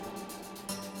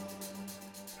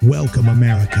Welcome,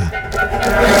 America.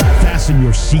 Fasten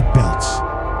your seatbelts.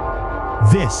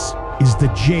 This is the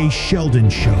Jay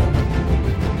Sheldon Show.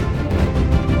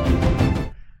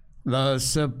 The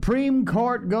Supreme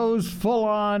Court goes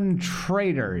full-on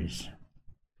traitors.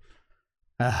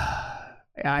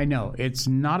 I know, it's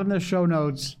not in the show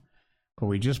notes, but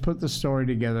we just put the story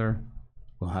together.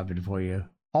 We'll have it for you.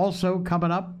 Also, coming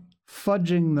up,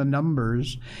 fudging the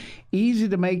numbers. Easy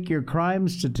to make your crime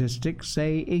statistics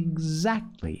say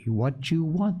exactly what you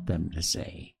want them to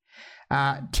say.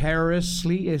 Terrorist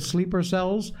sleeper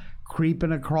cells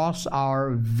creeping across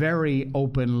our very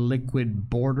open liquid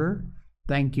border.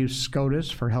 Thank you,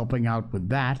 SCOTUS, for helping out with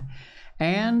that.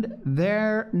 And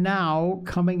they're now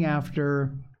coming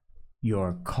after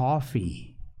your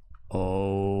coffee.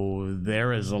 Oh,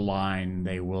 there is a line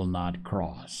they will not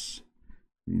cross.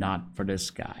 Not for this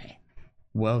guy.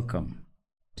 Welcome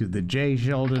to the Jay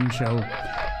Sheldon Show.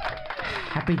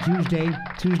 Happy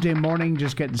Tuesday morning,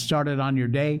 just getting started on your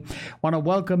day. Want to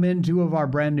welcome in two of our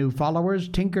brand new followers,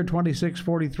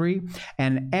 Tinker2643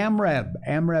 and Amreb.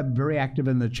 Amreb, very active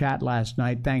in the chat last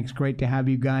night. Thanks, great to have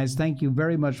you guys. Thank you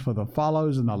very much for the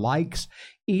follows and the likes.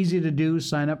 Easy to do.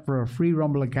 Sign up for a free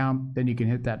Rumble account. Then you can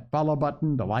hit that follow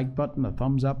button, the like button, the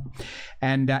thumbs up.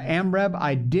 And Amreb,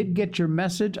 I did get your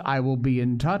message. I will be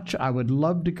in touch. I would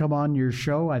love to come on your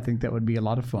show. I think that would be a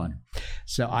lot of fun.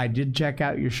 So I did check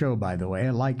out your show, by the way. I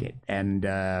like it. And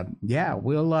yeah,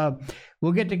 we'll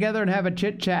get together and have a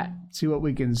chit chat. See what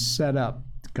we can set up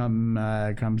to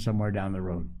come somewhere down the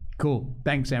road. Cool.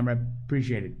 Thanks, Amreb.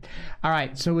 Appreciate it. All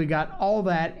right. So we got all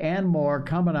that and more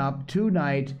coming up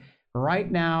tonight.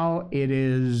 Right now, it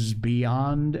is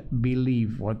beyond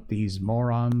belief what these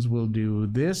morons will do.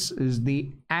 This is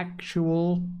the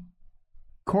actual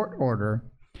court order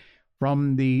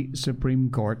from the Supreme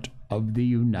Court of the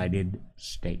United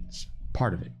States.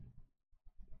 Part of it.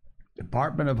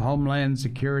 Department of Homeland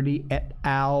Security et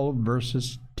al.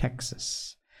 Versus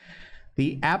Texas.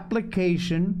 The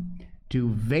application to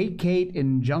vacate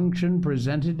injunction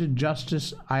presented to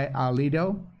Justice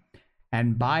Alito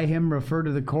and by him refer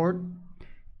to the court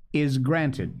is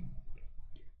granted.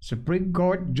 Supreme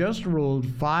Court just ruled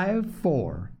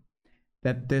 5-4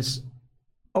 that this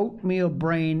oatmeal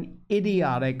brain,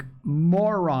 idiotic,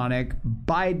 moronic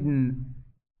Biden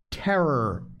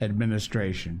terror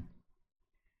administration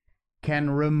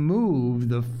can remove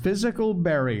the physical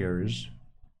barriers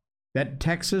that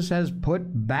Texas has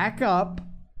put back up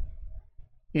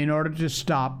in order to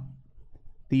stop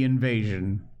the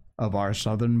invasion of our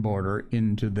southern border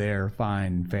into their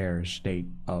fine, fair state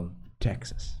of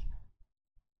Texas.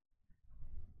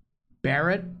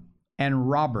 Barrett and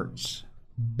Roberts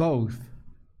both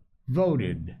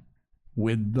voted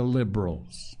with the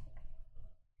liberals.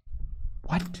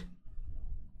 What?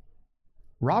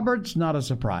 Roberts, not a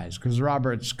surprise, because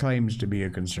Roberts claims to be a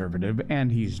conservative,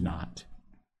 and he's not.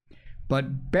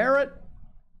 But Barrett,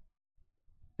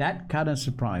 that kind of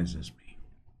surprises me.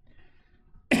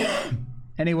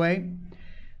 Anyway,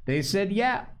 they said,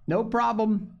 yeah, no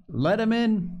problem. Let him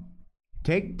in.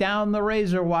 Take down the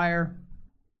razor wire.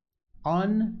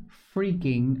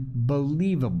 Unfreaking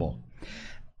believable.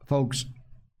 Folks,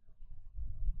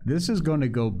 this is going to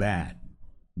go bad.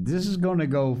 This is going to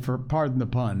go, for pardon the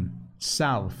pun,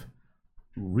 south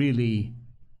really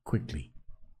quickly.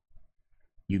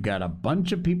 You got a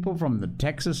bunch of people from the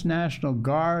Texas National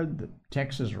Guard, the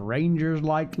Texas Rangers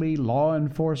likely, law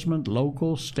enforcement,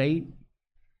 local, state,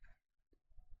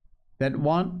 that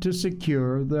want to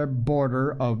secure the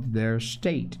border of their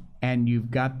state. And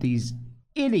you've got these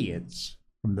idiots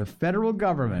from the federal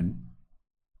government,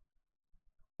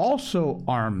 also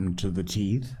armed to the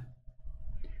teeth,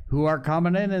 who are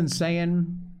coming in and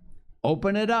saying,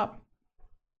 open it up.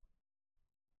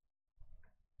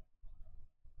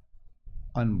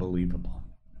 Unbelievable.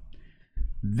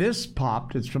 This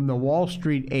popped. It's from the Wall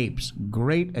Street Apes.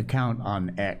 Great account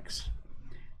on X.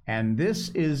 And this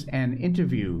is an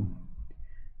interview.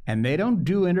 And they don't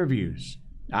do interviews.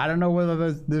 I don't know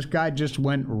whether this guy just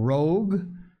went rogue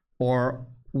or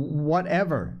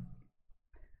whatever.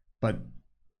 But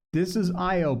this is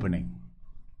eye-opening.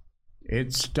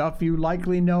 It's stuff you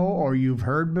likely know or you've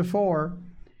heard before.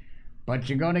 But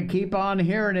you're going to keep on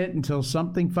hearing it until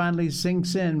something finally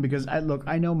sinks in. Because, look,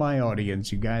 I know my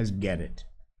audience. You guys get it.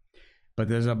 But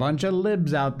there's a bunch of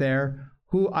libs out there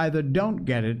who either don't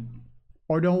get it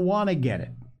or don't want to get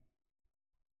it.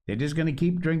 They're just going to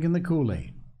keep drinking the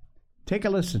Kool-Aid. Take a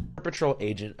listen. Border Patrol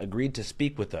agent agreed to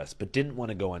speak with us but didn't want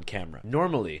to go on camera.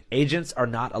 Normally, agents are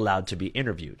not allowed to be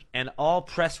interviewed, and all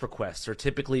press requests are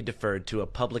typically deferred to a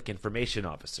public information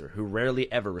officer who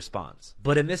rarely ever responds.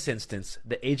 But in this instance,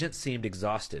 the agent seemed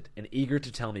exhausted and eager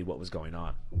to tell me what was going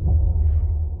on.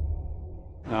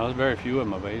 No, there's very few of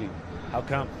them evading. How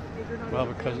come? Well,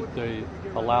 because they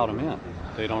allowed them in.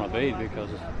 They don't evade because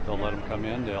they'll let them come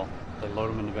in. They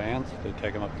load them in the vans. They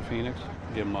take them up to Phoenix,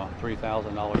 give them a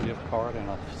 $3,000 gift card and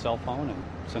a cell phone, and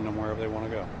send them wherever they want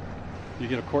to go. You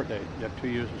get a court date. You have 2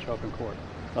 years to show up in court.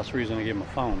 That's the reason they give them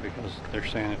a phone, because they're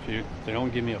saying if they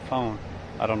don't give me a phone,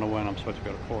 I don't know when I'm supposed to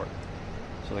go to court.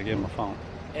 So they give them a phone.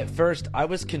 At first, I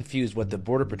was confused what the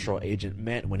Border Patrol agent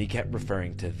meant when he kept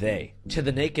referring to they. To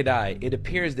the naked eye, it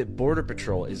appears that Border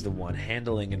Patrol is the one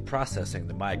handling and processing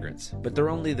the migrants, but they're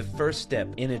only the first step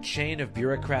in a chain of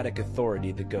bureaucratic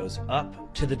authority that goes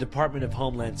up to the Department of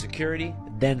Homeland Security,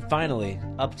 then finally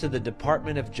up to the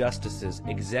Department of Justice's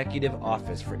Executive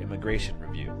Office for Immigration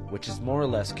Review, which is more or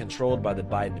less controlled by the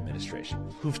Biden administration,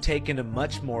 who've taken a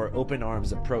much more open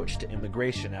arms approach to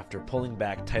immigration after pulling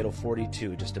back Title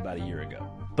 42 just about a year ago.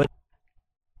 But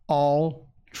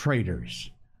all traitors,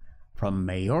 from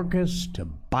Mayorkas to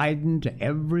Biden to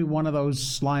every one of those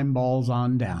slime balls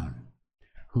on down,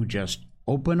 who just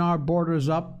open our borders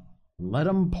up, let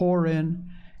them pour in,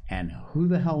 and who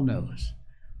the hell knows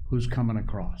who's coming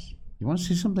across. You want to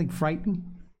see something frightening?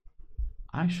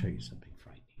 I'll show you something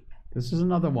frightening. This is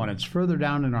another one. It's further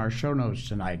down in our show notes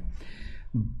tonight,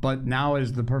 but now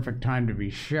is the perfect time to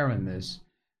be sharing this.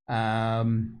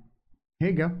 Here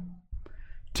you go.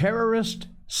 Terrorist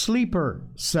sleeper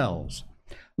cells.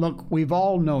 Look, we've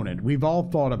all known it. We've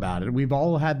all thought about it. We've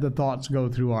all had the thoughts go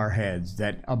through our heads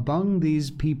that among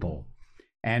these people,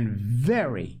 and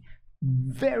very,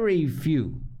 very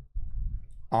few,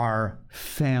 are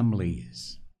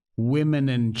families, women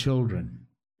and children.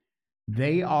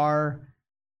 They are,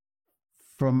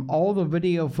 from all the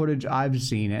video footage I've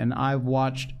seen, and I've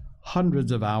watched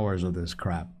hundreds of hours of this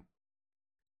crap,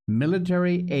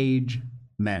 military age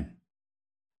men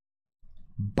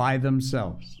by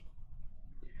themselves.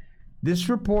 This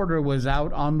reporter was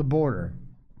out on the border,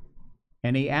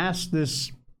 and he asked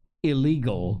this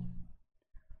illegal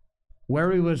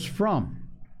where he was from.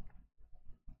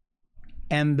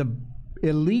 And the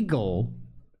illegal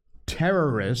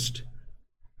terrorist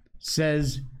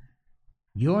says,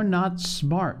 "You're not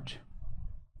smart.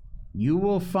 You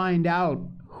will find out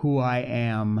who I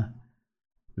am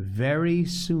very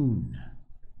soon."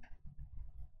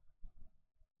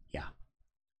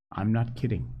 I'm not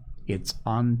kidding. It's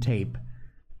on tape.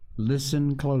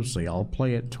 Listen closely. I'll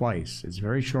play it twice. It's a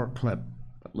very short clip,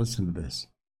 but listen to this.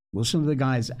 Listen to the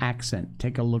guy's accent.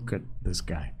 Take a look at this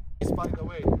guy. By the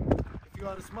way, if you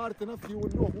are smart enough, you will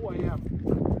know who I am.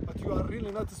 But you are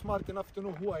really not smart enough to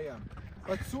know who I am.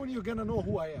 But soon you're going to know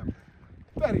who I am.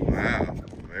 Very easy. Wow,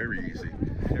 very easy.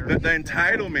 The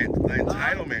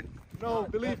entitlement. No,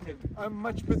 believe me, I'm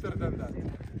much better than that.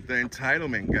 The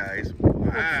entitlement, guys.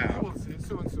 Wow. You will see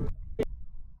soon.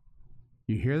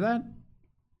 You hear that?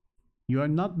 You are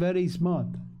not very smart.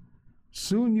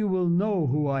 Soon you will know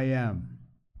who I am.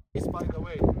 By the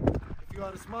way, if you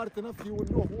are smart enough, you will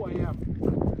know who I am.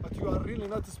 But you are really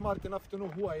not smart enough to know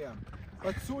who I am.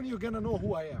 But soon you're going to know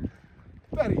who I am.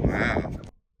 Very easy. Wow.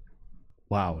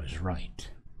 Wow is right.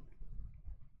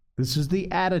 This is the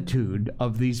attitude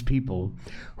of these people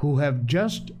who have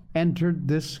just entered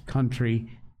this country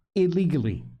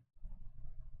illegally.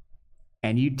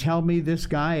 And you tell me this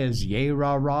guy is yay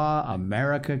rah rah,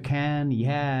 America can,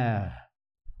 yeah.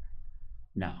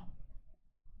 No.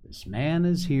 This man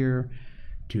is here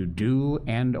to do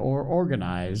and or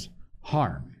organize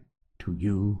harm to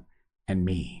you and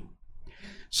me.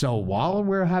 So while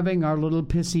we're having our little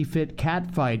pissy fit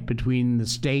cat fight between the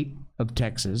state of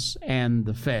Texas and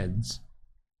the feds,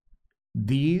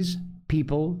 these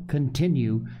people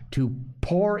continue to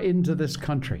pour into this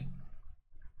country.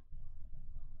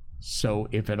 So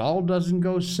if it all doesn't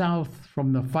go south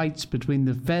from the fights between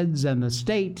the feds and the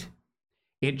state,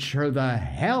 it sure the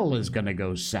hell is going to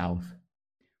go south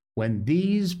when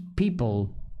these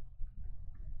people,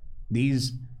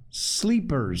 these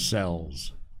sleeper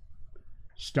cells,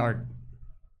 start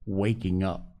waking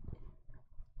up.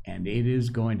 And it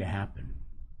is going to happen.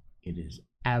 It is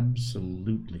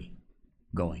absolutely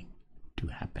going to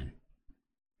happen.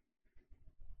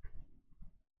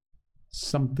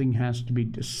 Something has to be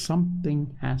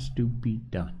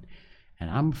done. And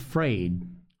I'm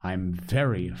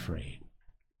very afraid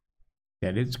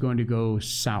that it's going to go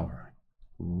sour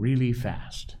really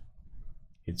fast.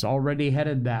 It's already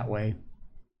headed that way.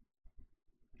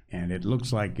 And it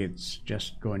looks like it's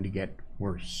just going to get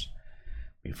worse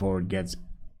before it gets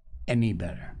any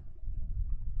better.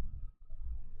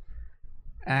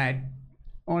 I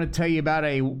want to tell you about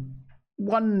a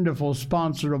wonderful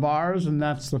sponsor of ours, and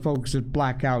that's the folks at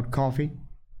Blackout Coffee.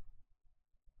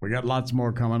 We got lots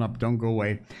more coming up. Don't go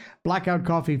away. Blackout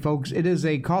Coffee, folks, it is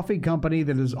a coffee company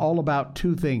that is all about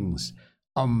two things: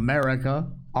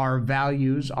 America, our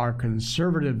values, our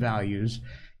conservative values,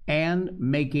 and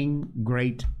making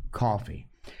great coffee.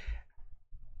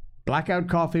 Blackout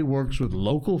Coffee works with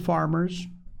local farmers,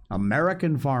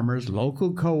 American farmers,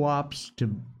 local co-ops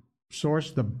to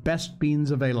source the best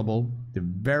beans available. They're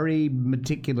very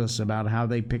meticulous about how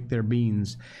they pick their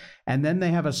beans. And then they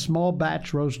have a small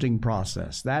batch roasting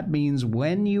process. That means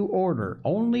when you order,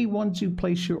 only once you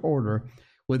place your order,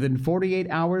 within 48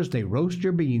 hours, they roast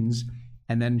your beans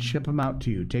and then ship them out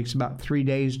to you. It takes about 3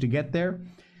 days to get there.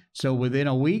 So within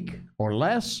a week or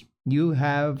less, you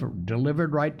have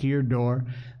delivered right to your door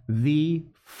the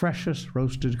freshest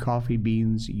roasted coffee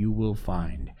beans you will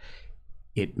find.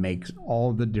 It makes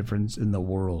all the difference in the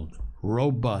world.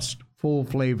 Robust, full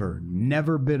flavor,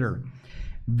 never bitter.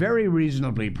 Very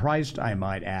reasonably priced, I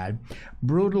might add.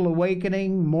 Brutal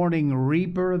Awakening, Morning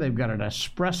Reaper. They've got an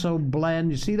espresso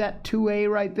blend. You see that 2A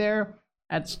right there?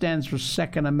 That stands for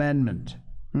Second Amendment.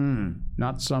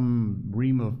 Not some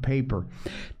ream of paper.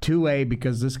 2A,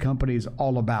 because this company is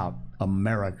all about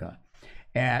America.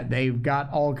 They've got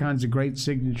all kinds of great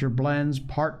signature blends,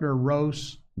 partner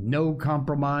roasts, no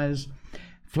compromise.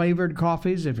 Flavored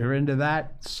coffees, if you're into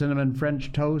that, cinnamon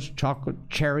French toast, chocolate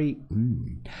cherry,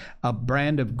 a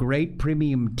brand of great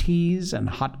premium teas and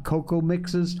hot cocoa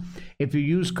mixes. If you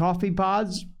use coffee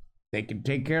pods, they can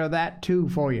take care of that too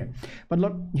for you. But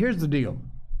look, here's the deal.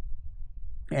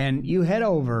 And you head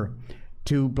over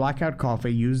to Blackout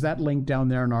Coffee, use that link down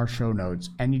there in our show notes,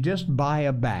 and you just buy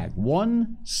a bag,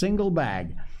 one single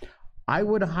bag. I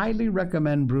would highly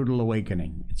recommend Brutal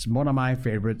Awakening. It's one of my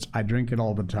favorites. I drink it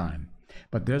all the time.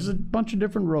 But there's a bunch of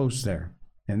different roasts there,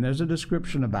 and there's a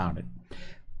description about it.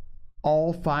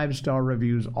 All 5-star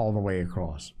reviews all the way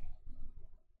across.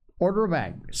 Order a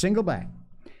bag, single bag.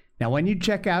 Now, when you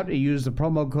check out, you use the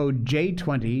promo code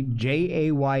J20,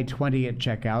 J-A-Y-20 at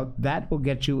checkout. That will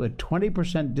get you a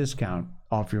 20% discount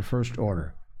off your first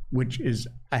order, which is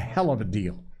a hell of a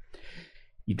deal.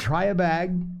 You try a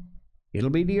bag, it'll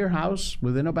be to your house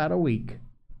within about a week.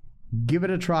 Give it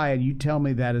a try, and you tell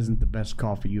me that isn't the best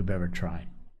coffee you've ever tried.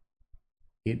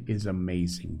 It is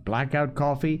amazing. Blackout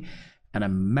Coffee, an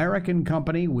American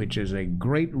company, which is a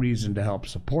great reason to help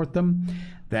support them,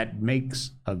 that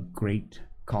makes a great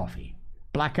coffee.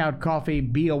 Blackout Coffee,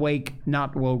 be awake,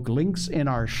 not woke. Links in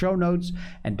our show notes.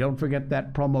 And don't forget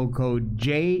that promo code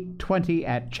J20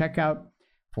 at checkout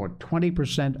for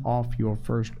 20% off your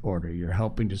first order. You're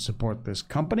helping to support this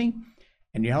company,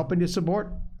 and you're helping to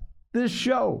support this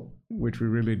show, which we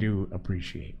really do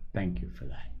appreciate. Thank you for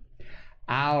that.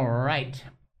 All right.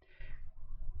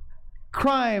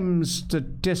 Crime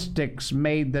statistics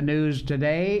made the news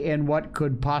today in what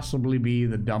could possibly be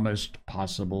the dumbest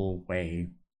possible way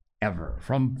ever.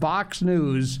 From Fox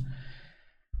News,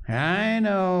 I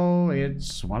know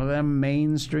it's one of them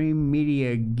mainstream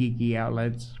media geeky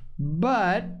outlets,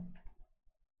 but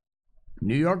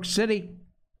New York City.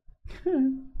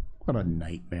 What a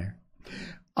nightmare.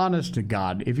 Honest to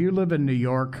God, if you live in New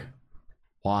York,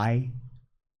 why?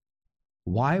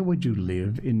 Why would you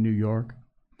live in New York?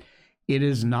 It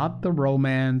is not the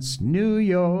romance, New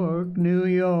York, New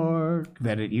York,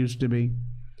 that it used to be.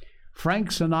 Frank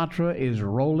Sinatra is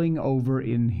rolling over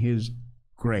in his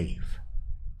grave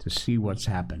to see what's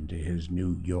happened to his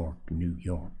New York, New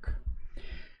York.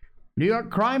 New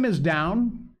York crime is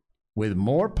down, with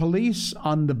more police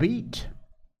on the beat,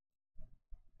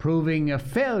 proving a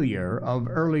failure of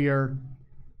earlier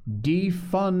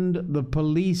defund the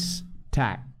police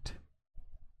tact.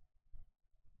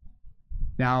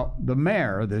 Now, the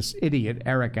mayor, this idiot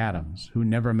Eric Adams, who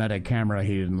never met a camera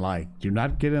he didn't like, do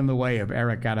not get in the way of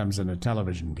Eric Adams and a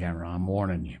television camera, I'm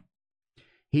warning you.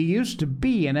 He used to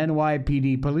be an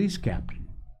NYPD police captain.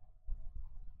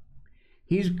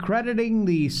 He's crediting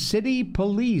the city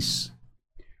police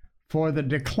for the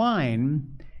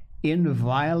decline in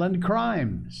violent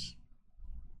crimes.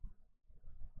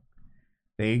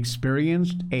 They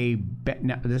experienced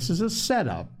now this is a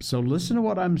setup, so listen to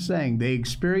what I'm saying. They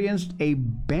experienced a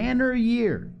banner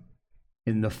year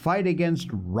in the fight against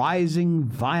rising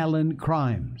violent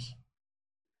crimes.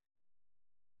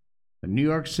 The New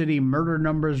York City murder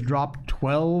numbers dropped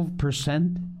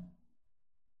 12%.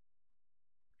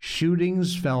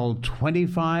 Shootings fell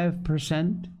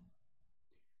 25%.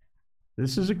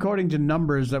 This is according to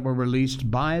numbers that were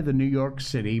released by the New York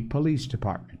City Police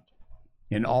Department.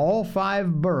 In all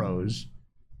 5 boroughs,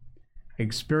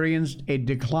 experienced a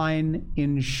decline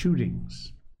in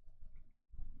shootings.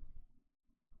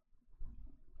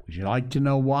 Would you like to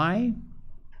know why?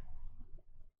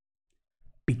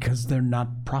 Because they're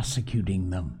not prosecuting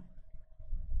them.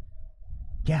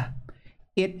 Yeah,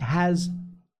 it has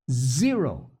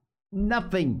zero,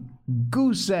 nothing,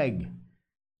 goose egg,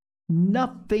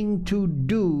 nothing to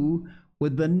do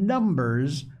with the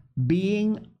numbers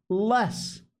being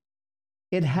less.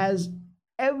 It has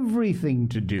everything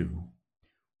to do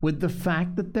with the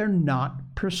fact that they're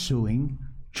not pursuing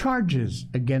charges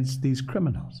against these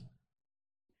criminals.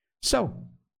 So,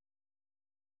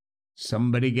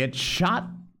 somebody gets shot,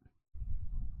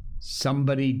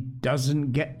 somebody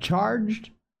doesn't get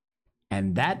charged,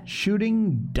 and that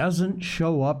shooting doesn't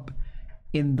show up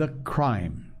in the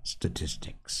crime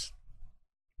statistics.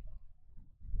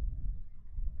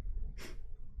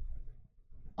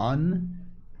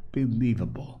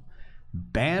 Unbelievable.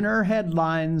 Banner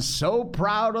headlines, so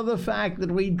proud of the fact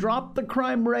that we dropped the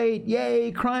crime rate.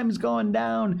 Yay, crime's going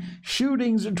down.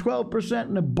 Shootings are 12%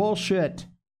 and a bullshit.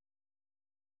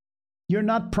 You're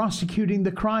not prosecuting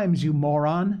the crimes, you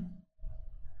moron.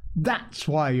 That's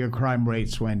why your crime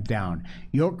rates went down.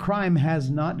 Your crime has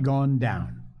not gone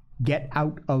down. Get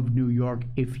out of New York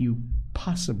if you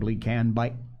possibly can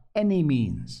by any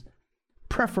means.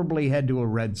 Preferably head to a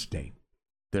red state.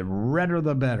 The redder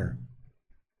the better.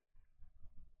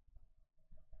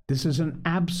 This is an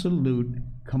absolute,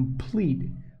 complete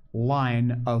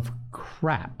line of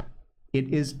crap.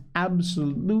 It is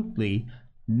absolutely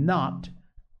not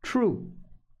true.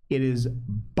 It is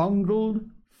bungled,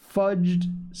 fudged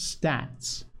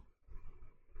stats.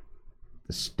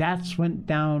 The stats went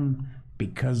down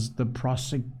because the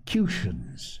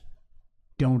prosecutions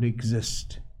don't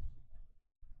exist.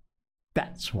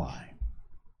 That's why.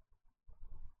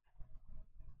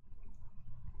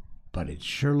 But it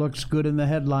sure looks good in the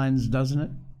headlines, doesn't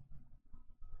it?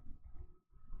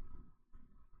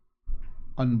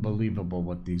 Unbelievable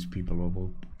what these people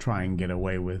will try and get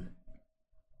away with.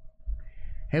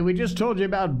 Hey, we just told you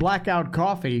about Blackout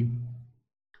Coffee.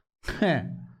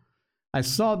 I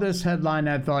saw this headline,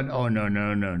 I thought, oh, no.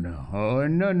 Oh,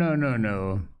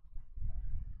 no.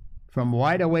 From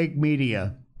Wide Awake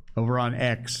Media over on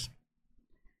X.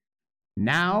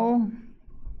 Now,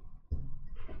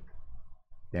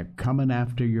 they're coming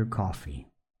after your coffee.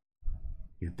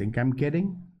 You think I'm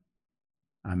kidding?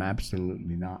 I'm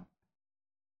absolutely not.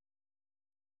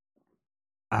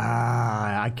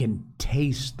 I can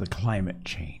taste the climate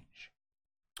change.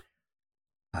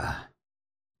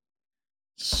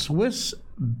 Swiss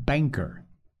banker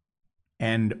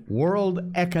and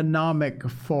World Economic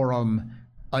Forum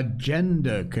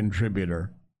agenda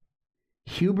contributor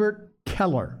Hubert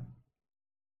Keller.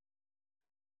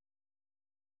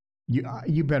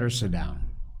 You better sit down.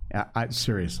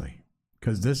 Seriously,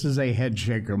 because this is a head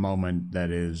shaker moment that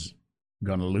is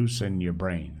going to loosen your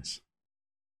brains.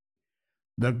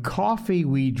 The coffee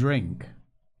we drink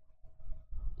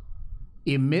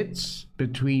emits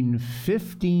between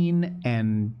 15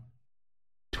 and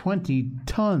 20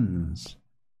 tons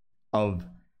of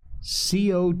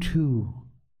CO2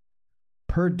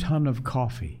 per ton of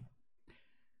coffee.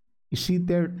 You see,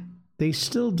 they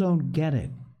still don't get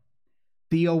it.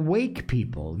 The awake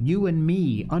people, you and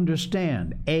me,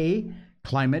 understand. A,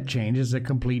 climate change is a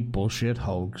complete bullshit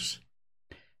hoax.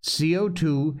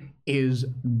 CO2 is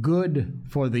good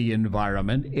for the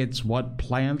environment. It's what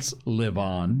plants live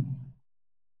on.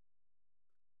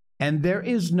 And there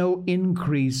is no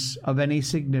increase of any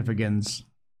significance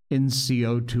in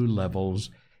CO2 levels.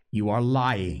 You are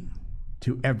lying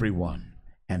to everyone.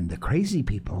 And the crazy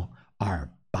people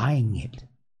are buying it.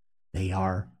 They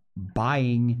are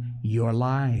buying your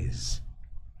lies.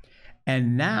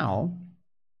 And now,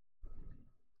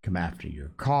 come after your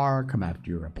car, come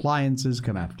after your appliances,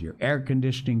 come after your air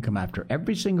conditioning, come after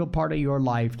every single part of your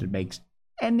life that makes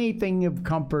anything of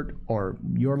comfort or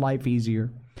your life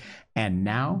easier. And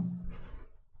now,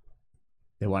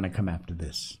 they want to come after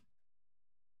this.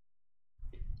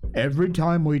 Every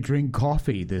time we drink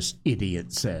coffee, this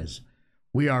idiot says,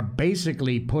 we are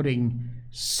basically putting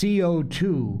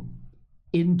CO2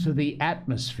 into the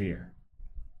atmosphere.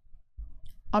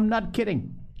 I'm not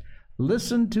kidding.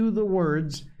 Listen to the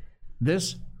words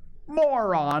this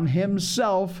moron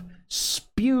himself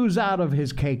spews out of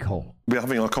his cake hole. We're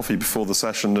having our coffee before the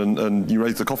session, and you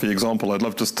raised the coffee example. I'd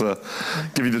love just to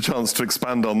give you the chance to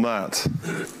expand on that.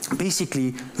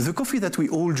 Basically, the coffee that we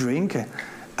all drink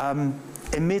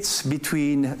emits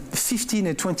between 15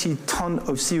 and 20 tons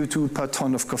of CO2 per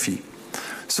ton of coffee.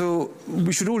 So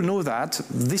we should all know that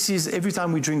this is every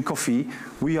time we drink coffee,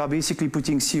 we are basically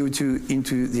putting CO2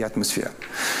 into the atmosphere.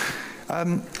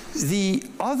 The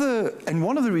other, and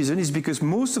one of the reasons is because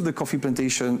most of the coffee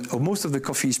plantation, or most of the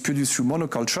coffee is produced through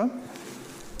monoculture.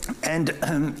 And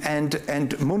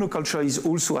monoculture is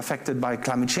also affected by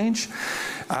climate change.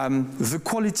 The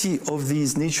quality of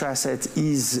these nature assets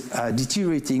is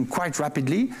deteriorating quite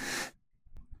rapidly.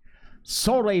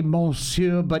 Sorry,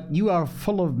 monsieur, but you are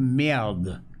full of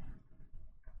merde.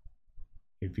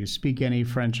 If you speak any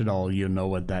French at all, you know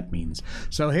what that means.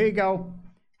 So here you go.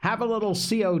 Have a little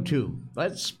CO2.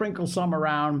 Let's sprinkle some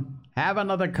around. Have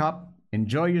another cup.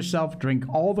 Enjoy yourself. Drink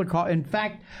all the coffee. In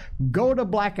fact, go to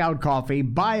Blackout Coffee,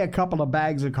 buy a couple of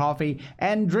bags of coffee,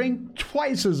 and drink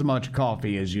twice as much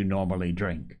coffee as you normally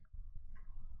drink.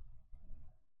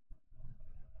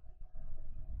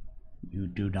 You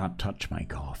do not touch my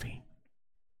coffee.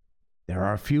 There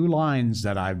are a few lines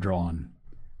that I've drawn.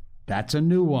 That's a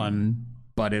new one,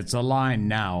 but it's a line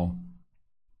now.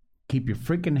 Keep your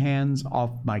freaking hands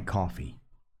off my coffee.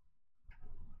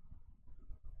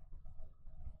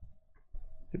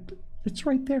 It's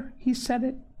right there. He said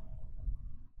it.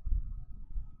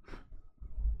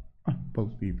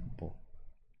 Unbelievable.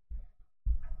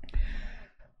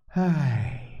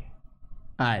 Hi.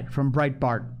 All right, from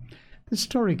Breitbart. This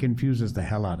story confuses the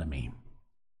hell out of me.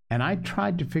 And I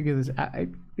tried to figure this out.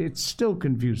 It's still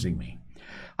confusing me.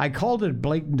 I called it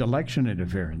blatant election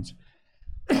interference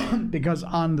because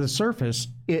on the surface,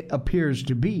 it appears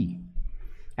to be.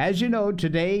 As you know,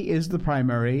 today is the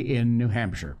primary in New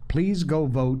Hampshire. Please go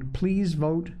vote. Please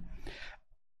vote.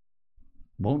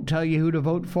 Won't tell you who to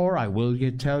vote for. I will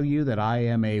tell you that I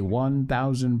am a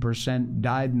 1,000%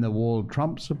 dyed-in-the-wool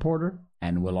Trump supporter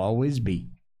and will always be.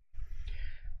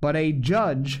 But a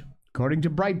judge, according to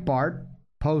Breitbart,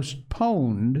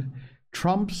 postponed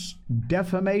Trump's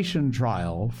defamation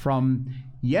trial from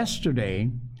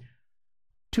yesterday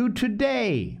to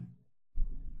today.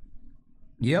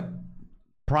 Yep.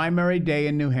 Primary day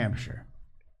in New Hampshire.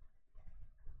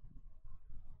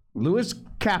 Lewis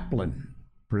Kaplan,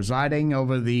 presiding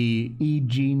over the E.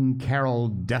 Jean Carroll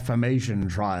defamation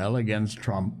trial against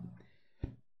Trump,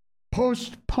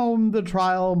 postponed the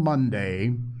trial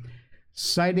Monday,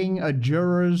 citing a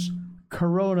juror's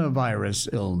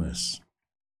coronavirus illness.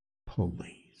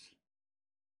 Please.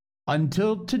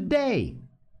 Until today,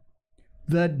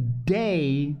 the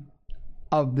day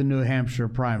of the New Hampshire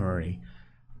primary.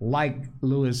 Like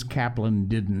Lewis Kaplan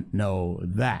didn't know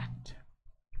that.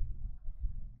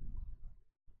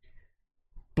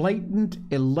 Blatant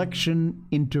election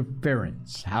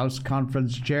interference. House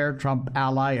Conference Chair, Trump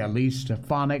ally Elise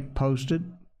Stefanik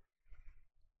posted.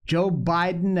 Joe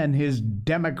Biden and his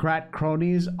Democrat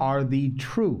cronies are the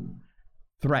true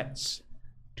threats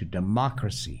to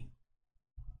democracy.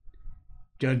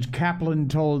 Judge Kaplan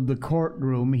told the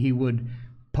courtroom he would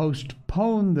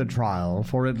postpone the trial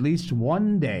for at least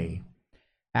one day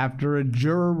after a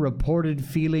juror reported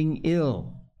feeling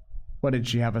ill. What, did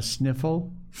she have a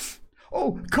sniffle?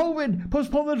 Oh, COVID!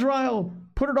 Postpone the trial!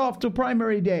 Put it off till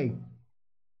primary day.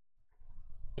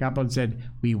 Kaplan said,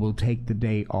 we will take the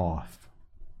day off.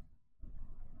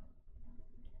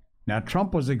 Now,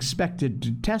 Trump was expected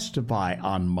to testify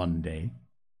on Monday,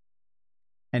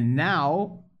 and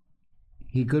now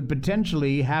he could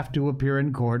potentially have to appear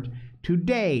in court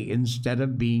today instead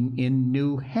of being in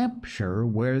New Hampshire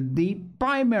where the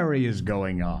primary is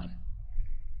going on.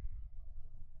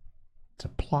 It's a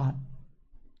plot,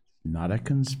 not a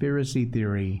conspiracy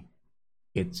theory.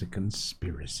 It's a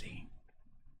conspiracy.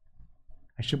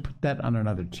 I should put that on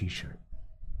another t-shirt.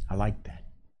 I like that.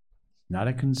 It's not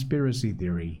a conspiracy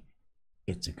theory.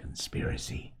 It's a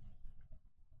conspiracy.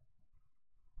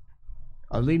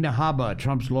 Alina Habba,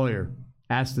 Trump's lawyer,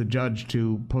 asked the judge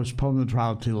to postpone the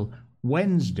trial till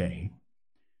Wednesday,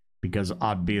 because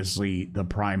obviously the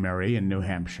primary in New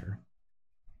Hampshire.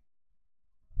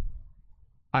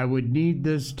 I would need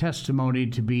this testimony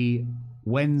to be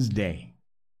Wednesday,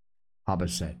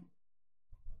 Habba said.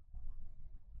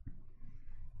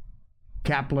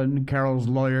 Kaplan, Carroll's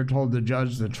lawyer, told the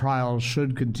judge the trial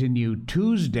should continue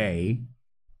Tuesday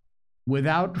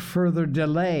without further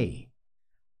delay.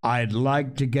 I'd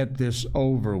like to get this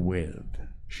over with,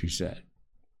 she said.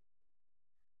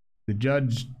 The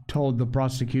judge told the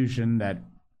prosecution that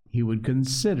he would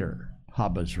consider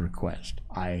Habba's request.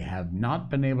 I have not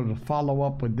been able to follow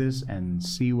up with this and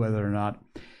see whether or not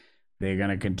they're going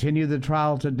to continue the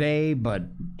trial today, but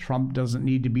Trump doesn't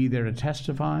need to be there to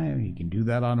testify. He can do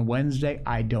that on Wednesday.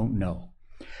 I don't know.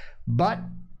 But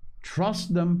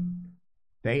trust them.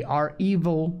 They are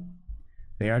evil.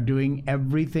 They are doing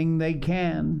everything they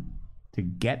can to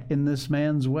get in this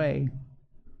man's way.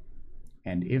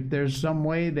 And if there's some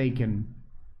way they can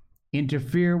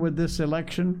interfere with this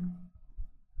election,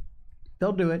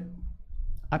 they'll do it.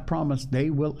 I promise they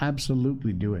will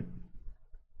absolutely do it.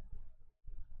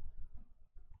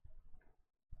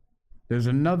 There's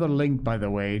another link, by the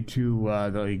way, to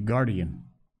The Guardian.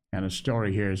 And a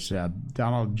story here is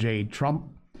Donald J. Trump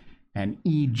and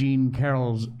E. Jean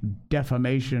Carroll's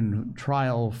defamation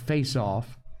trial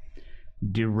face-off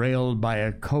derailed by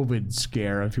a COVID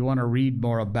scare. If you want to read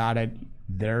more about it,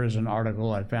 there is an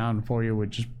article I found for you,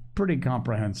 which is pretty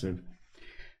comprehensive.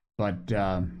 But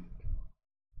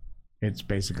it's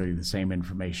basically the same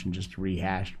information, just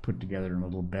rehashed, put together in a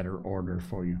little better order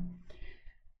for you.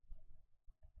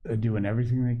 They're doing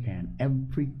everything they can.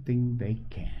 Everything they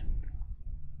can.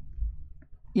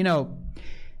 You know,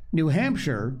 New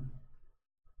Hampshire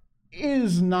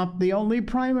is not the only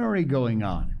primary going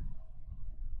on.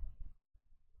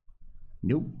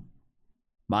 Nope.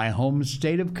 My home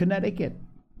state of Connecticut.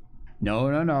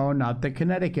 No, not the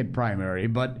Connecticut primary,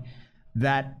 but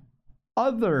that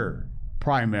other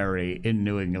primary in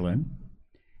New England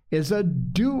is a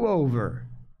do-over.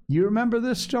 You remember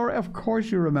this story? Of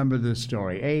course you remember this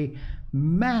story. A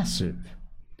massive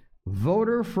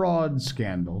voter fraud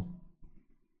scandal.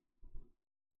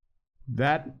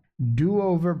 That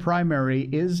do-over primary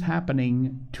is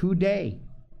happening today.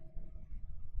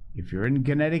 If you're in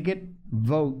Connecticut,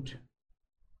 vote.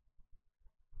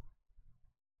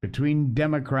 Between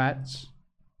Democrats,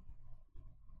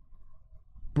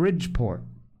 Bridgeport,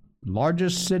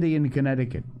 largest city in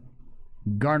Connecticut,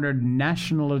 garnered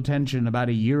national attention about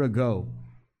a year ago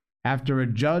after a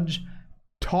judge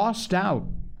tossed out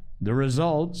the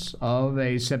results of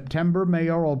a September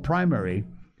mayoral primary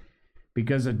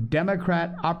because a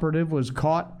Democrat operative was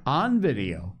caught on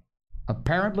video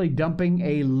apparently dumping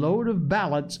a load of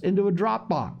ballots into a drop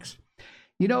box.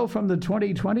 You know, from the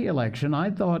 2020 election,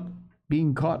 I thought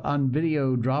being caught on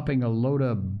video dropping a load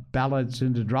of ballots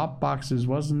into drop boxes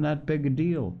wasn't that big a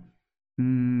deal.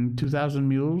 2000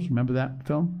 Mules, remember that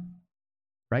film?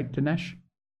 Right, Dinesh?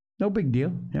 No big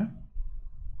deal, yeah.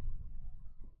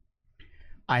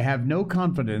 I have no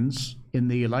confidence in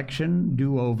the election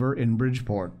do-over in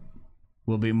Bridgeport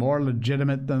will be more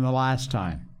legitimate than the last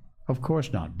time. Of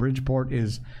course not. Bridgeport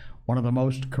is one of the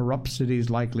most corrupt cities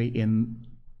likely in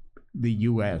the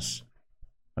U.S.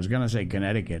 I was going to say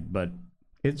Connecticut, but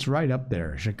it's right up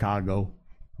there. Chicago,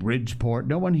 Bridgeport.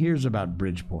 No one hears about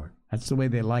Bridgeport. That's the way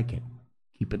they like it.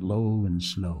 Keep it low and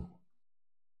slow.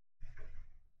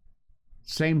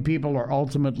 Same people are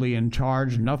ultimately in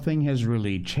charge. Nothing has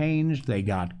really changed. They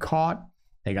got caught.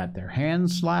 They got their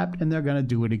hands slapped, and they're going to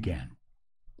do it again.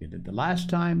 Did it the last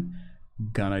time.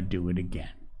 Gonna do it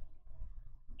again.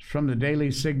 It's from the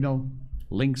Daily Signal.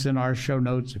 Links in our show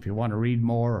notes if you want to read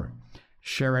more or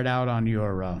share it out on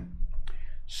your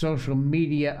social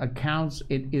media accounts.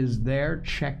 It is there.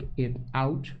 Check it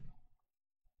out.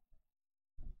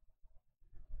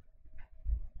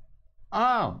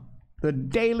 Oh, the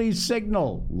Daily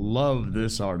Signal. Love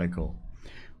this article.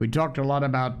 We talked a lot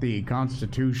about the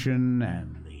Constitution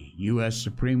and the U.S.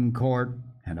 Supreme Court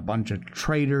and a bunch of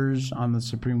traitors on the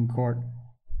Supreme Court.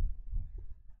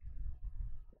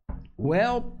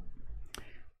 Well,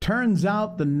 turns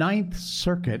out the Ninth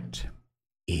Circuit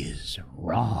is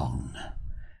wrong.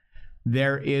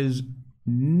 There is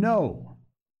no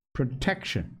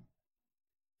protection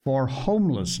for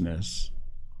homelessness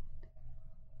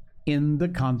in the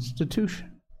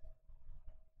Constitution.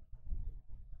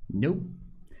 Nope.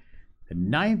 The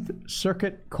Ninth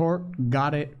Circuit Court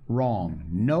got it wrong.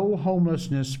 No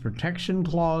homelessness protection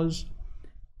clause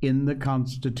in the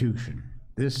Constitution.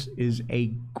 This is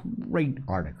a great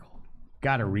article.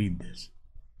 Gotta read this.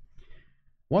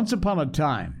 Once upon a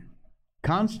time,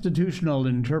 constitutional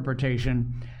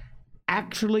interpretation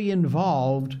actually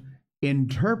involved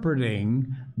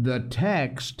interpreting the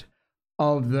text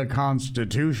of the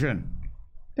Constitution.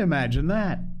 Imagine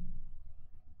that.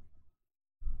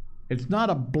 It's not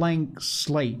a blank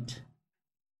slate.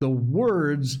 The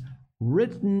words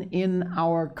written in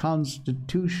our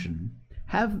Constitution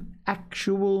have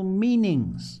actual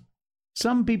meanings.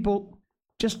 Some people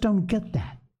just don't get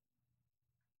that.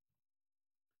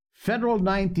 Federal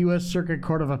Ninth U.S. Circuit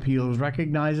Court of Appeals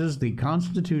recognizes the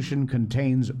Constitution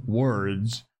contains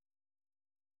words.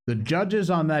 The judges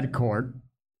on that court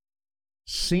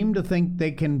seem to think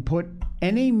they can put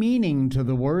any meaning to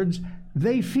the words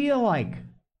they feel like,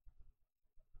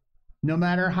 no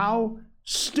matter how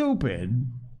stupid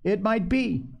it might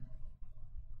be.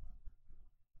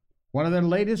 One of their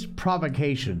latest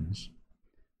provocations,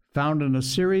 found in a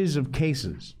series of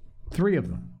cases, 3 of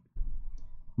them,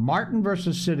 Martin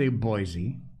versus City of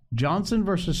Boise, Johnson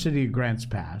versus City of Grants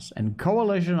Pass, and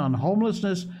Coalition on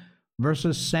Homelessness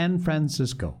versus San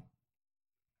Francisco.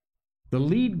 The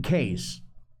lead case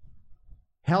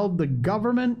held the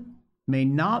government may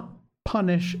not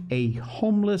punish a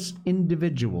homeless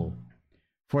individual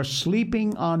for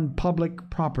sleeping on public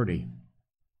property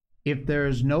if there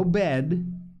is no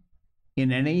bed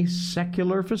in any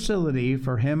secular facility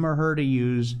for him or her to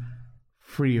use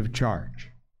free of charge.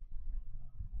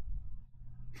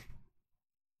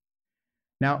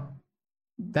 Now,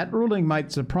 that ruling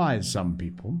might surprise some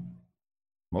people.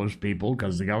 Most people,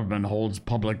 because the government holds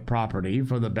public property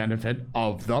for the benefit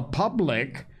of the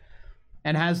public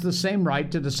and has the same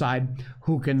right to decide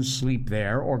who can sleep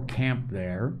there or camp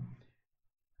there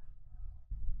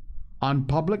on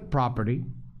public property.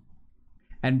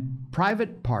 And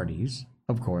private parties,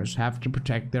 of course, have to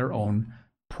protect their own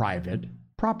private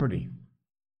property.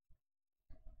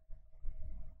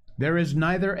 There is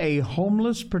neither a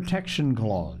homeless protection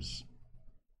clause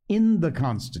in the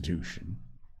Constitution,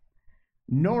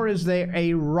 nor is there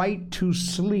a right to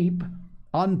sleep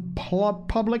on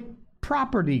public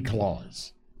property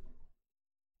clause.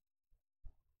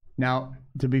 Now,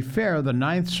 to be fair, the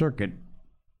Ninth Circuit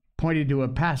pointed to a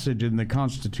passage in the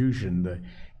Constitution, the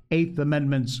Eighth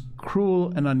Amendment's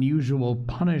cruel and unusual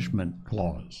punishment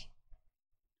clause,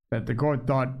 that the court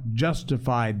thought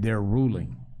justified their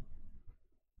ruling.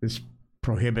 This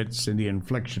prohibits the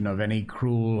infliction of any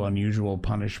cruel, unusual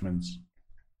punishments.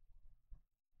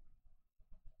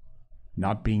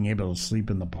 Not being able to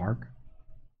sleep in the park?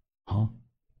 Huh?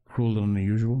 Cruel and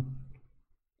unusual?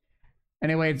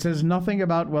 Anyway, it says nothing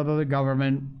about whether the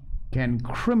government can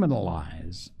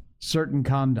criminalize certain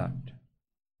conduct.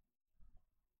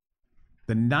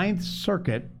 The Ninth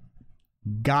Circuit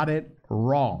got it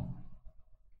wrong.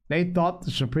 They thought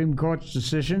the Supreme Court's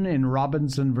decision in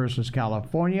Robinson versus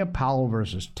California, Powell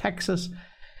versus Texas,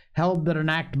 held that an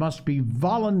act must be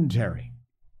voluntary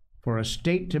for a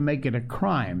state to make it a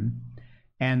crime,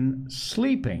 and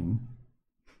sleeping,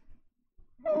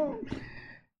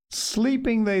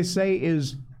 they say,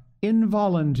 is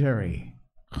involuntary.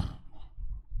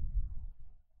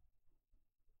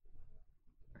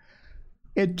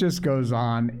 It just goes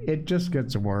on. It just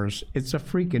gets worse. It's a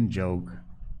freaking joke.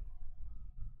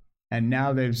 And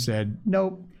now they've said,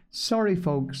 nope, sorry,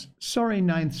 folks. Sorry,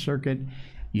 Ninth Circuit.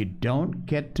 You don't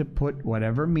get to put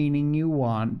whatever meaning you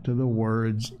want to the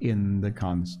words in the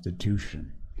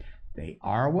Constitution. They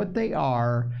are what they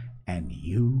are, and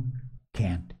you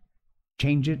can't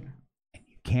change it, and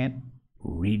you can't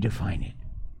redefine it.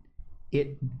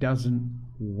 It doesn't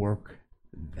work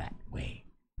that way.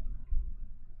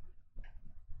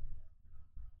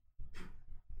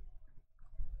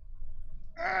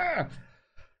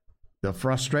 The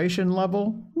frustration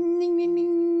level,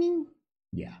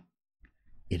 yeah,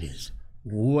 it is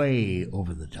way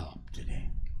over the top today.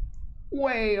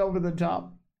 Way over the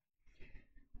top.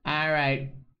 All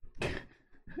right.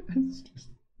 It's just,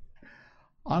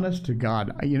 honest to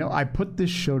God, you know, I put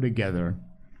this show together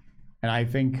and I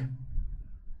think,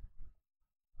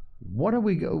 what way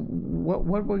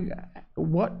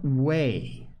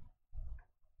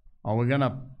are we going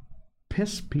to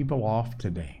piss people off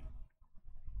today?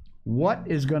 What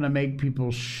is going to make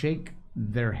people shake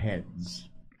their heads?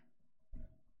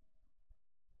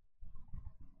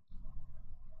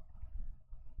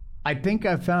 I think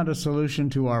I've found a solution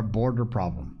to our border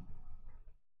problem.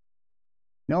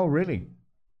 No, really.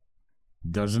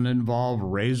 Doesn't involve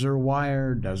razor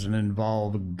wire, doesn't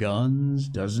involve guns,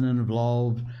 doesn't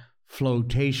involve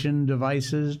flotation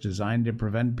devices designed to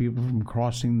prevent people from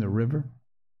crossing the river.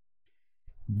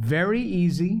 Very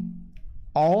easy,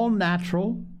 all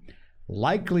natural.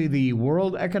 Likely the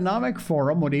World Economic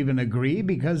Forum would even agree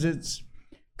because it's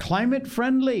climate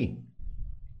friendly.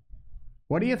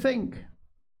 What do you think?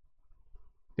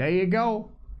 There you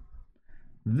go.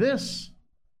 This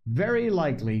very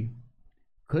likely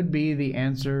could be the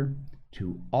answer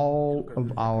to all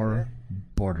of our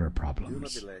border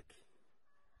problems.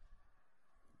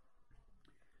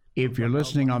 If you're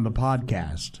listening on the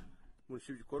podcast,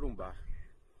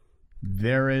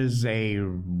 there is a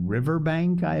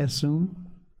riverbank, I assume,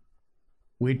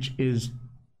 which is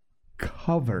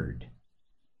covered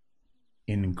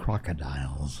in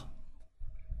crocodiles.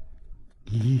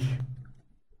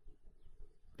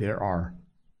 There are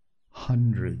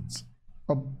hundreds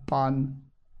upon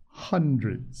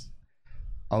hundreds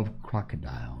of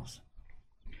crocodiles.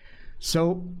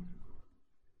 So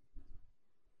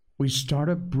we start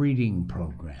a breeding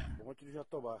program.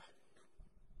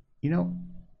 You know,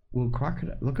 will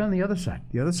crocodile look on the other side?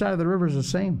 The other side of the river is the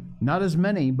same. Not as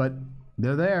many, but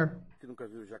they're there.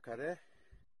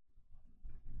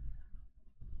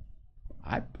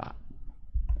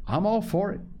 I'm all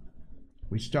for it.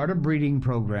 We start a breeding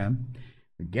program.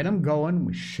 We get them going.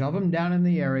 We shove them down in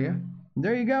the area.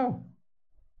 There you go.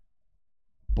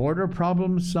 Border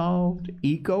problem solved?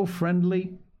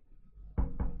 Eco-friendly?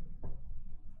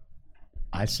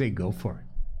 I say go for it.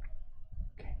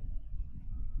 Okay.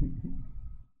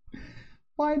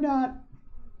 Why not?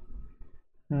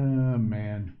 Oh,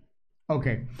 man.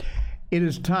 Okay. It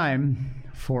is time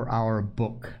for our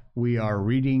book. We are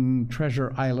reading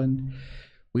Treasure Island.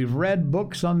 We've read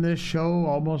books on this show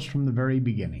almost from the very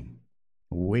beginning,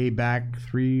 way back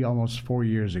 4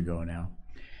 years ago now.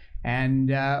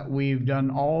 And we've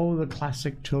done all the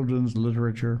classic children's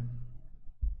literature: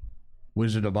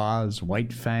 Wizard of Oz,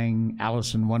 White Fang,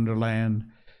 Alice in Wonderland,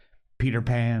 Peter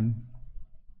Pan,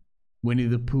 Winnie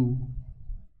the Pooh.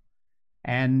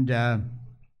 And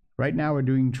right now we're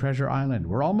doing Treasure Island.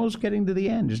 We're almost getting to the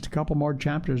end, just a couple more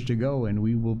chapters to go, and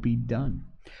we will be done.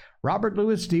 Robert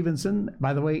Louis Stevenson,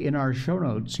 by the way, in our show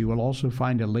notes, you will also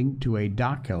find a link to a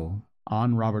doco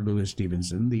on Robert Louis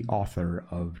Stevenson, the author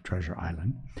of Treasure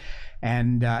Island.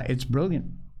 And it's brilliant.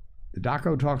 The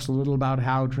doco talks a little about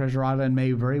how Treasure Island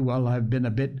may very well have been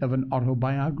a bit of an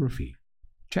autobiography.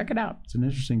 Check it out. It's an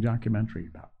interesting documentary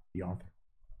about the author.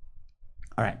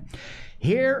 All right,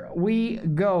 here we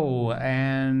go,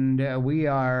 and we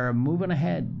are moving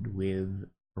ahead with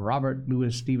Robert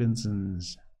Louis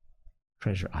Stevenson's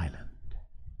Treasure Island.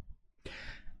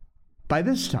 By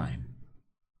this time,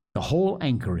 the whole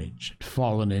anchorage had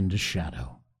fallen into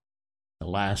shadow. The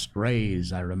last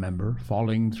rays, I remember,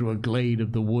 falling through a glade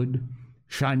of the wood,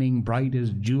 shining bright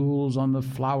as jewels on the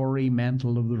flowery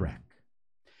mantle of the wreck.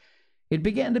 It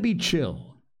began to be chill.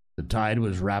 The tide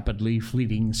was rapidly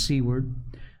fleeting seaward,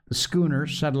 the schooner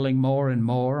settling more and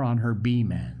more on her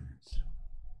beam ends.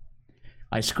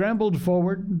 I scrambled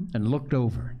forward and looked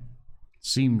over. It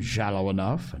seemed shallow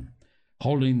enough, and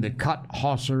holding the cut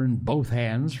hawser in both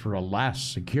hands for a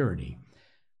last security,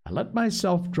 I let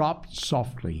myself drop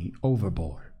softly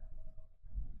overboard.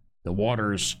 The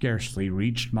water scarcely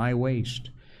reached my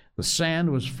waist. The sand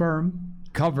was firm,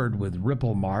 covered with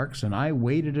ripple marks, and I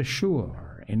waded ashore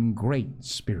in great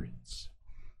spirits,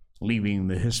 leaving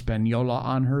the Hispaniola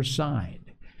on her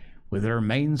side, with her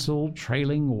mainsail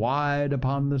trailing wide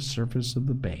upon the surface of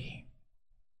the bay.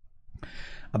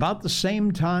 About the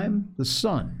same time, the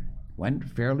sun went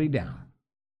fairly down.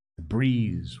 The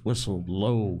breeze whistled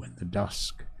low in the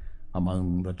dusk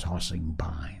among the tossing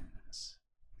pines.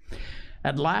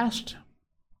 At last,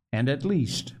 and at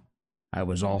least, I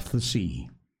was off the sea,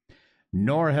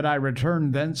 nor had I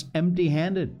returned thence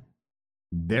empty-handed.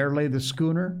 There lay the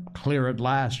schooner, clear at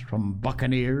last from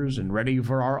buccaneers and ready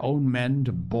for our own men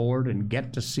to board and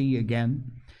get to sea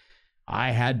again.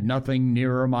 I had nothing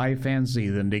nearer my fancy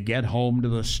than to get home to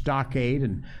the stockade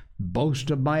and boast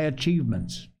of my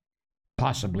achievements.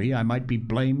 Possibly I might be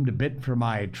blamed a bit for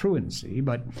my truancy,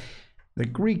 but the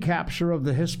recapture of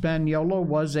the Hispaniola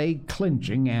was a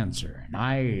clinching answer, and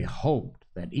I hoped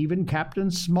that even Captain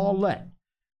Smollett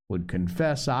would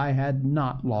confess I had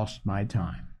not lost my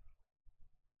time.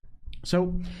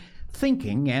 So,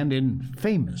 thinking and in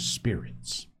famous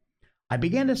spirits, I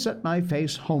began to set my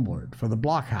face homeward for the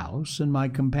blockhouse and my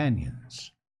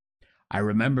companions. I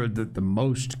remembered that the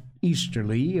most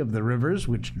easterly of the rivers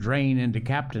which drain into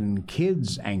Captain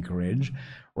Kidd's anchorage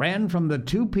ran from the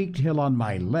two-peaked hill on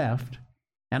my left,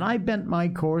 and I bent my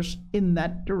course in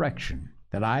that direction,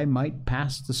 that I might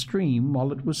pass the stream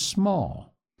while it was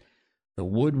small. The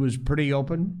wood was pretty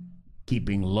open.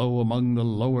 Keeping low among the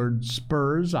lowered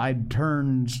spurs, I'd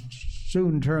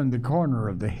soon turned the corner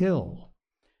of the hill.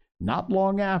 Not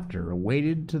long after,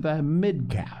 waded to the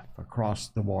mid-calf across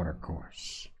the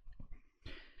watercourse.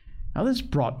 Now this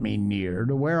brought me near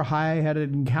to where I had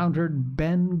encountered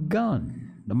Ben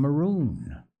Gunn, the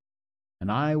maroon,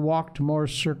 and I walked more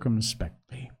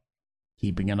circumspectly,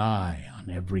 keeping an eye on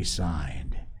every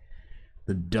side.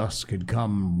 The dusk had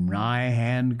come nigh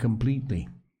hand completely,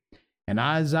 and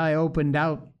as I opened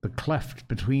out the cleft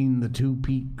between the two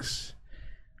peaks,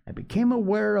 I became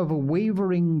aware of a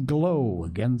wavering glow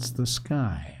against the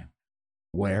sky,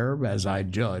 where, as I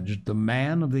judged, the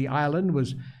man of the island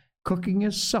was cooking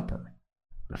his supper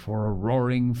before a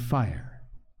roaring fire.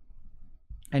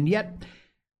 And yet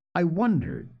I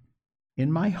wondered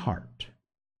in my heart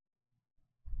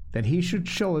that he should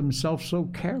show himself so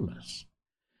careless,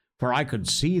 for I could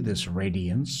see this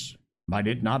radiance. Might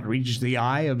it not reach the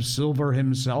eye of Silver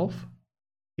himself,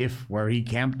 if where he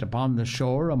camped upon the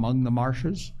shore among the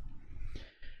marshes?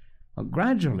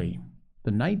 Gradually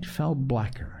the night fell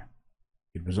blacker.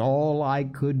 It was all I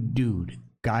could do to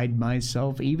guide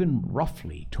myself even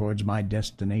roughly towards my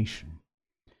destination.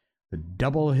 The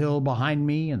double hill behind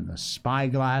me and the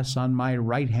spyglass on my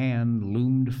right hand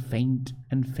loomed faint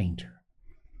and fainter.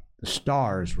 The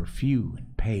stars were few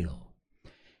and pale,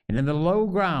 and in the low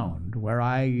ground where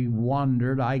I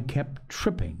wandered I kept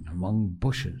tripping among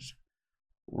bushes,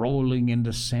 rolling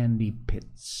into sandy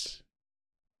pits.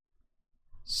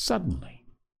 Suddenly,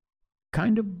 a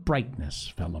kind of brightness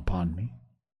fell upon me.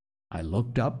 I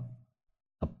looked up.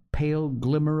 A pale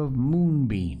glimmer of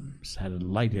moonbeams had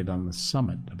lighted on the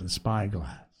summit of the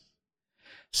spyglass.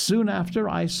 Soon after,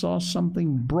 I saw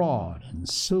something broad and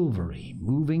silvery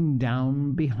moving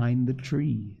down behind the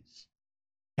trees,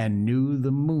 and knew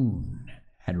the moon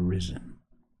had risen.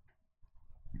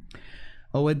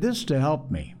 With this to help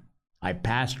me, I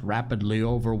passed rapidly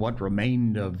over what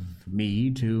remained of me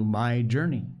to my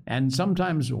journey, and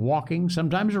sometimes walking,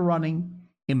 sometimes running,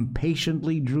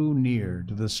 impatiently drew near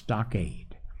to the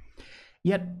stockade.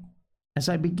 Yet, as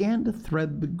I began to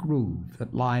thread the groove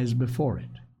that lies before it,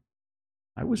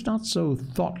 I was not so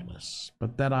thoughtless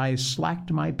but that I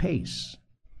slacked my pace,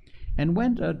 and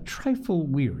went a trifle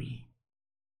weary.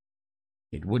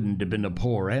 It wouldn't have been a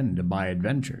poor end of my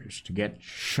adventures to get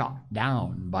shot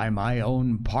down by my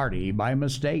own party by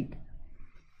mistake.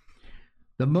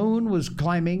 The moon was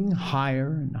climbing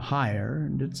higher and higher,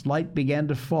 and its light began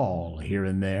to fall here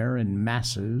and there in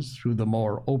masses through the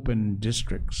more open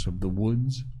districts of the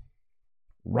woods.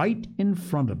 Right in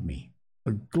front of me,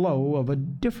 a glow of a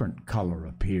different color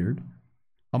appeared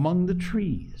among the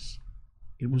trees.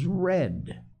 It was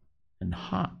red and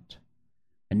hot,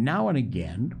 and now and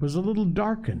again it was a little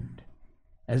darkened,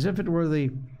 as if it were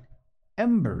the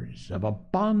embers of a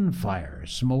bonfire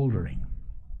smoldering.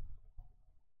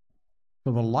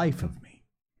 For the life of me,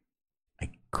 I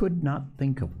could not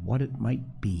think of what it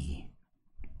might be.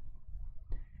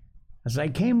 As I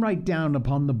came right down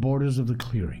upon the borders of the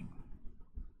clearing,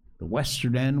 the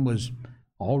western end was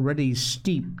already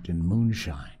steeped in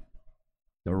moonshine.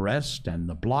 The rest and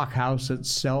the blockhouse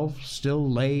itself still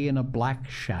lay in a black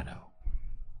shadow,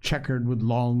 checkered with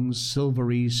long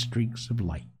silvery streaks of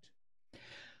light.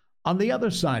 On the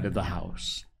other side of the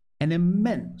house, an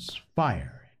immense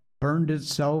fire burned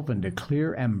itself into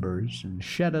clear embers and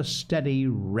shed a steady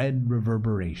red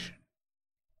reverberation,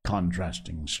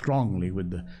 contrasting strongly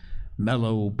with the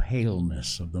mellow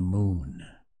paleness of the moon.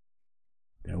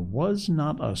 There was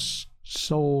not a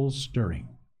soul stirring,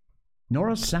 nor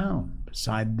a sound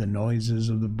beside the noises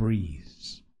of the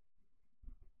breeze.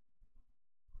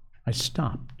 I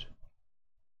stopped,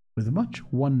 with much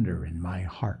wonder in my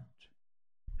heart,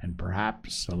 and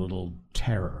perhaps a little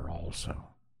terror also.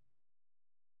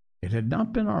 It had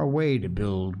not been our way to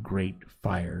build great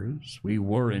fires. We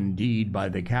were indeed, by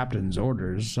the captain's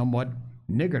orders, somewhat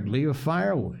niggardly of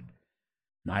firewood,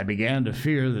 and I began to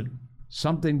fear that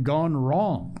something gone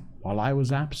wrong while I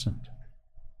was absent.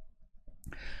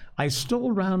 I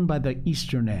stole round by the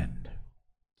eastern end,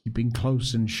 keeping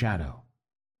close in shadow,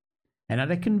 and at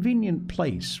a convenient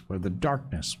place where the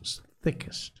darkness was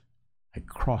thickest, I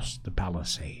crossed the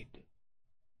palisade.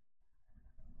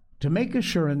 To make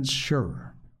assurance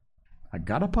surer, I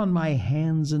got upon my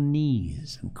hands and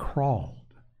knees and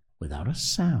crawled, without a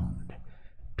sound,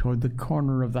 toward the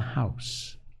corner of the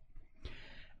house.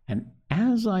 And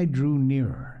as I drew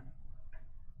nearer,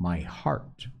 my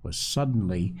heart was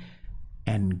suddenly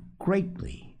and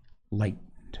greatly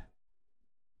lightened.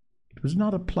 It was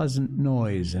not a pleasant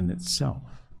noise in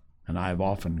itself, and I have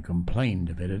often complained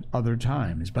of it at other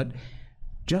times, but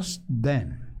just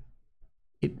then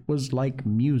it was like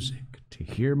music to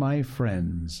hear my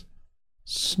friends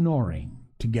snoring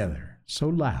together, so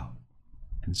loud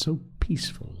and so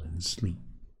peaceful in sleep.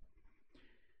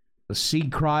 The sea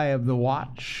cry of the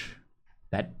watch,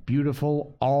 that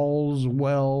beautiful all's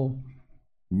well,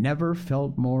 never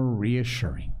felt more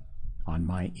reassuring on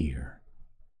my ear.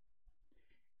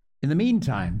 In the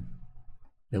meantime,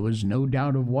 there was no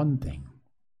doubt of one thing.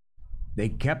 They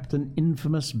kept an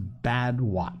infamous bad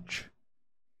watch.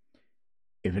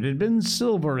 If it had been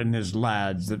Silver and his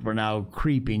lads that were now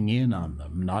creeping in on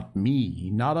them, not me,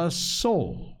 not a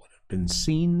soul would have been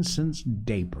seen since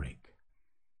daybreak.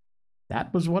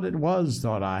 That was what it was,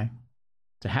 thought I,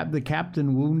 to have the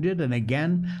captain wounded, and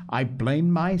again I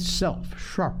blamed myself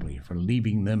sharply for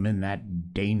leaving them in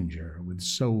that danger with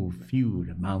so few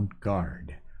to mount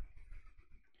guard.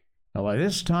 Now, by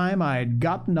this time I had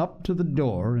gotten up to the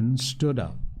door and stood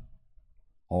up.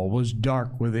 All was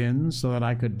dark within, so that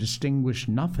I could distinguish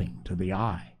nothing to the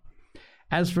eye.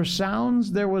 As for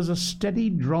sounds, there was a steady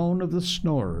drone of the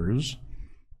snorers,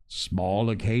 small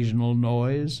occasional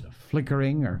noise, a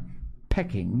flickering or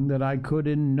pecking that I could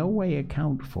in no way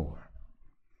account for.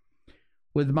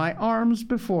 With my arms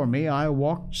before me, I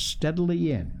walked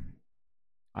steadily in.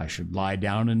 I should lie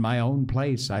down in my own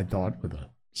place, I thought with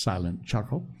a silent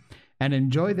chuckle, and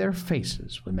enjoy their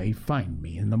faces when they find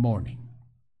me in the morning.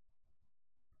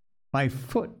 My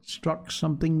foot struck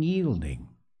something yielding.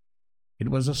 It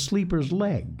was a sleeper's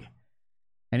leg,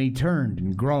 and he turned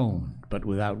and groaned, but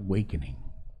without wakening.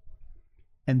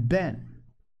 And then,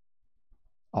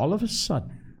 all of a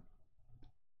sudden,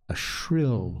 a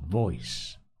shrill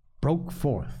voice broke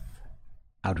forth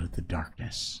out of the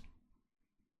darkness.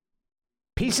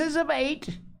 "Pieces of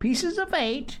 8, pieces of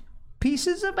 8,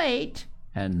 pieces of 8,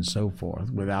 and so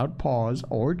forth, without pause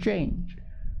or change,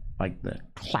 like the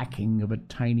clacking of a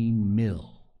tiny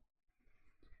mill.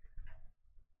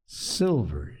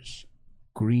 Silver's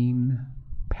green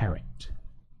parrot,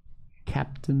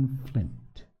 Captain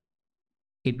Flint.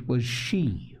 It was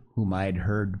she whom I'd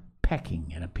heard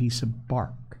pecking at a piece of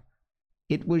bark.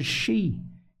 It was she,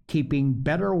 keeping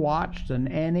better watch than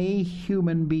any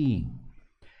human being,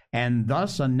 and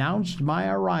thus announced my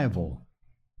arrival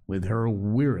with her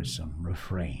wearisome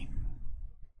refrain.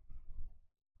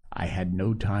 I had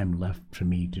no time left for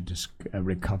me to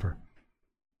recover.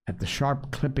 At the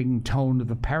sharp clipping tone of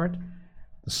the parrot,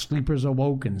 the sleepers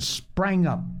awoke and sprang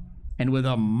up, and with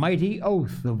a mighty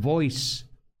oath the voice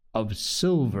of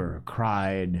Silver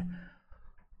cried,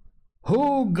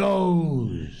 "Who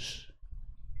goes?"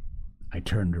 I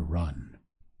turned to run,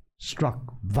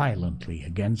 struck violently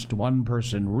against one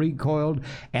person, recoiled,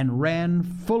 and ran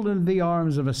full into the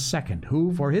arms of a second,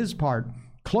 who, for his part,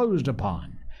 closed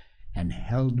upon and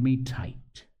held me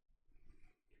tight.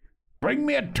 "Bring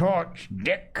me a torch,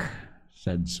 Dick,"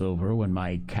 said Silver when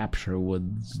my capture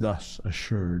was thus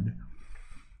assured.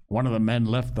 One of the men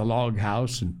left the log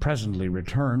house and presently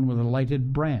returned with a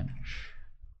lighted branch.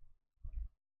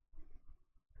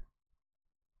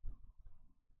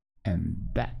 And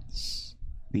that's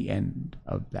the end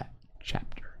of that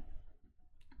chapter.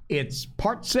 It's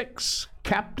part 6,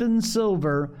 Captain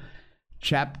Silver,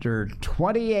 chapter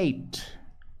 28,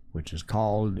 which is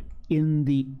called In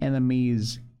the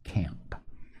Enemy's Camp.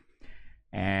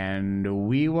 And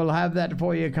we will have that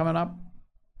for you coming up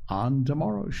on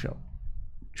tomorrow's show,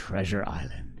 Treasure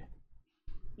Island.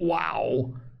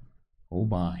 Wow. Oh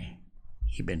my,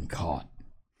 you've been caught.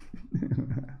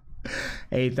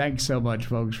 Hey, thanks so much,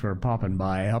 folks, for popping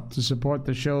by. Help to support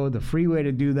the show. The free way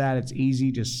to do that, it's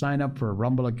easy. Just sign up for a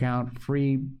Rumble account.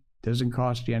 Free. Doesn't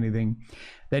cost you anything.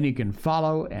 Then you can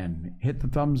follow and hit the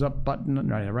thumbs up button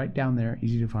right down there.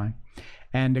 Easy to find.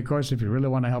 And, of course, if you really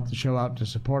want to help the show out to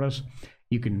support us,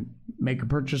 you can make a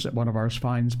purchase at one of our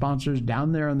fine sponsors.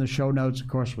 Down there in the show notes, of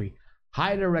course, we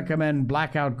highly recommend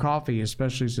Blackout Coffee,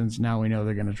 especially since now we know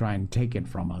they're going to try and take it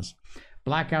from us.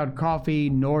 Blackout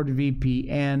Coffee,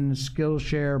 NordVPN,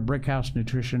 Skillshare, Brickhouse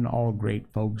Nutrition, all great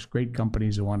folks, great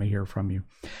companies who want to hear from you.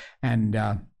 And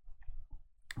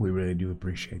we really do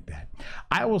appreciate that.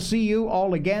 I will see you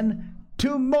all again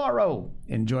tomorrow.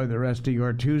 Enjoy the rest of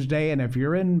your Tuesday. And if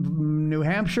you're in New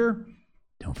Hampshire,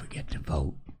 don't forget to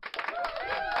vote.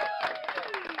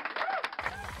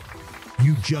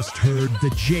 You just heard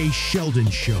The Jay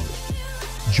Sheldon Show.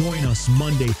 Join us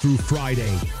Monday through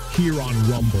Friday here on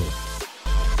Rumble.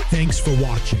 Thanks for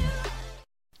watching.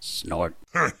 Snort.